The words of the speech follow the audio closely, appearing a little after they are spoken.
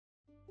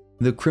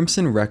The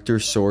Crimson Rector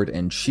Sword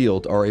and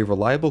Shield are a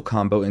reliable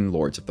combo in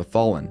Lords of the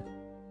Fallen.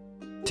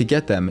 To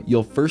get them,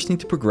 you'll first need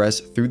to progress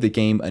through the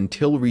game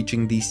until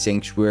reaching the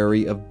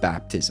Sanctuary of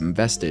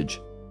Vestige.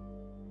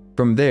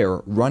 From there,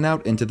 run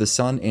out into the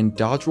sun and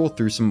dodge roll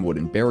through some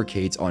wooden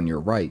barricades on your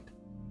right.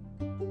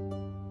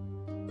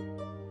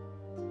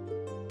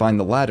 Find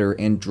the ladder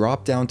and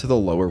drop down to the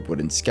lower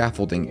wooden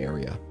scaffolding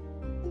area.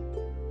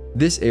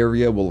 This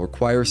area will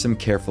require some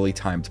carefully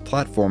timed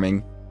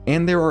platforming,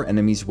 and there are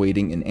enemies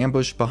waiting in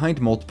ambush behind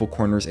multiple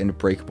corners and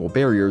breakable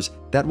barriers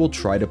that will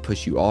try to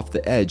push you off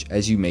the edge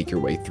as you make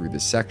your way through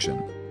this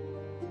section.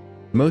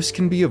 Most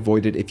can be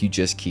avoided if you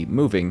just keep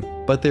moving,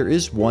 but there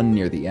is one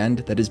near the end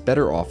that is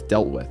better off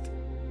dealt with.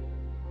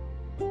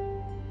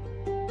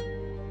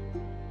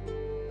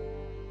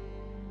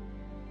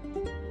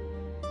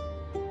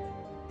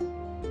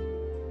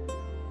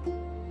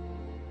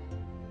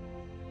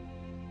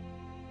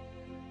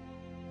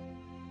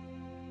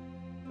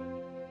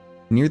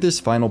 Near this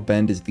final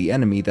bend is the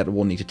enemy that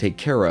we'll need to take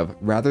care of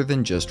rather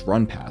than just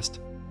run past.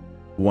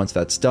 Once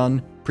that's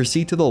done,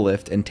 proceed to the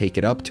lift and take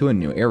it up to a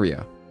new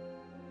area.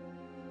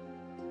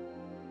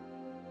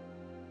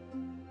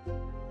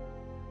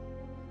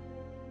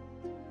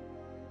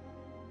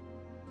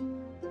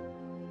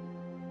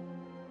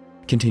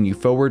 Continue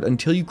forward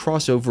until you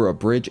cross over a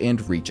bridge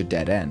and reach a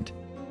dead end.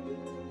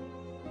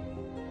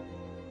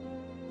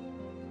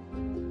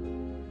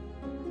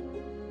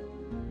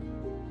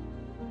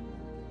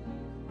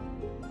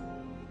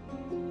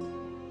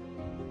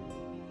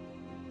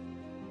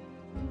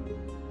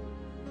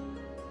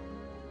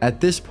 At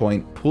this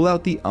point, pull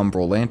out the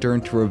Umbral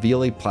Lantern to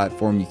reveal a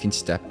platform you can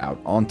step out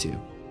onto.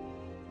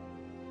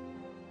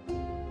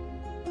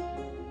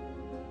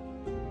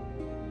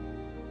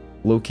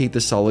 Locate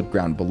the solid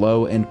ground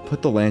below and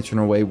put the lantern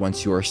away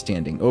once you are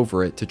standing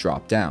over it to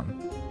drop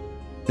down.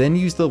 Then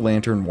use the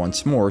lantern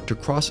once more to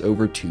cross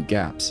over 2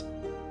 gaps.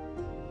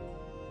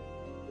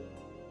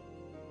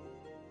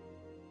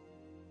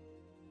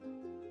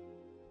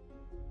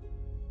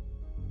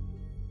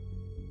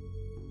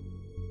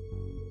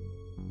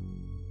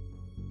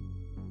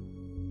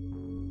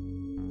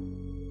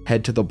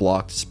 Head to the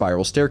blocked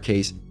spiral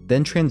staircase,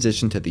 then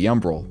transition to the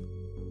Umbral.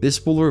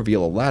 This will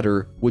reveal a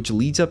ladder which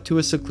leads up to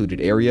a secluded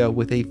area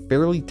with a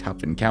fairly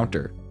tough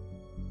encounter.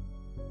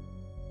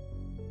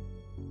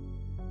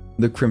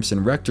 The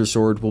Crimson Rector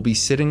Sword will be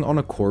sitting on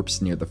a corpse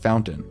near the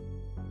fountain.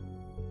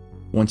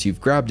 Once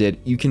you've grabbed it,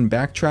 you can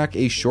backtrack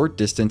a short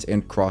distance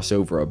and cross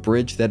over a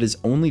bridge that is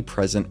only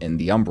present in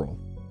the Umbral.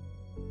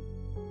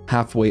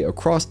 Halfway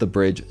across the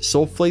bridge,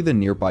 soulflay the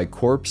nearby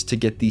corpse to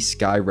get the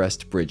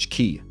Skyrest Bridge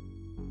key.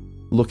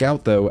 Look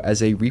out though,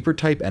 as a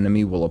Reaper-type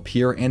enemy will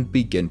appear and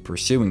begin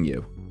pursuing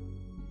you.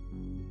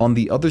 On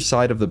the other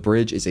side of the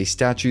bridge is a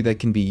statue that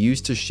can be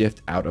used to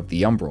shift out of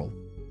the Umbral.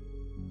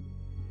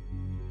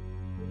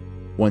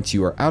 Once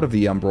you are out of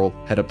the Umbral,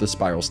 head up the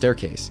spiral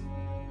staircase.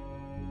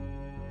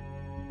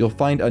 You'll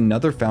find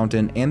another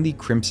fountain and the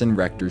Crimson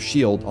Rector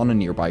Shield on a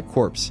nearby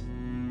corpse.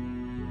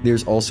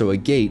 There's also a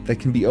gate that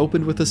can be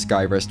opened with a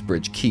Skyrest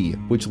Bridge key,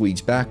 which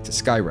leads back to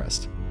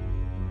Skyrest.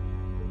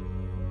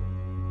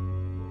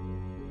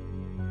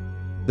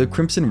 The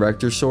Crimson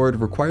Rector Sword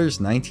requires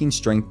 19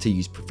 strength to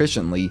use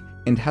proficiently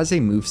and has a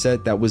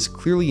moveset that was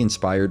clearly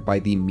inspired by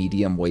the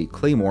medium-weight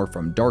Claymore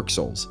from Dark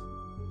Souls.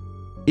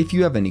 If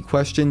you have any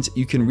questions,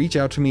 you can reach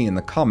out to me in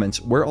the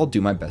comments where I'll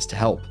do my best to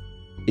help.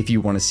 If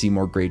you want to see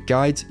more great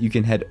guides, you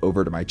can head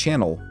over to my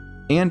channel.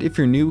 And if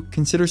you're new,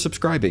 consider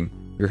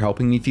subscribing. You're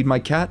helping me feed my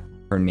cat.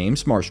 Her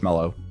name's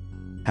Marshmallow.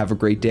 Have a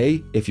great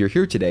day. If you're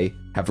here today,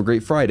 have a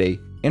great Friday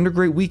and a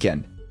great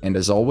weekend. And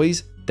as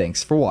always,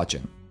 thanks for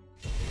watching.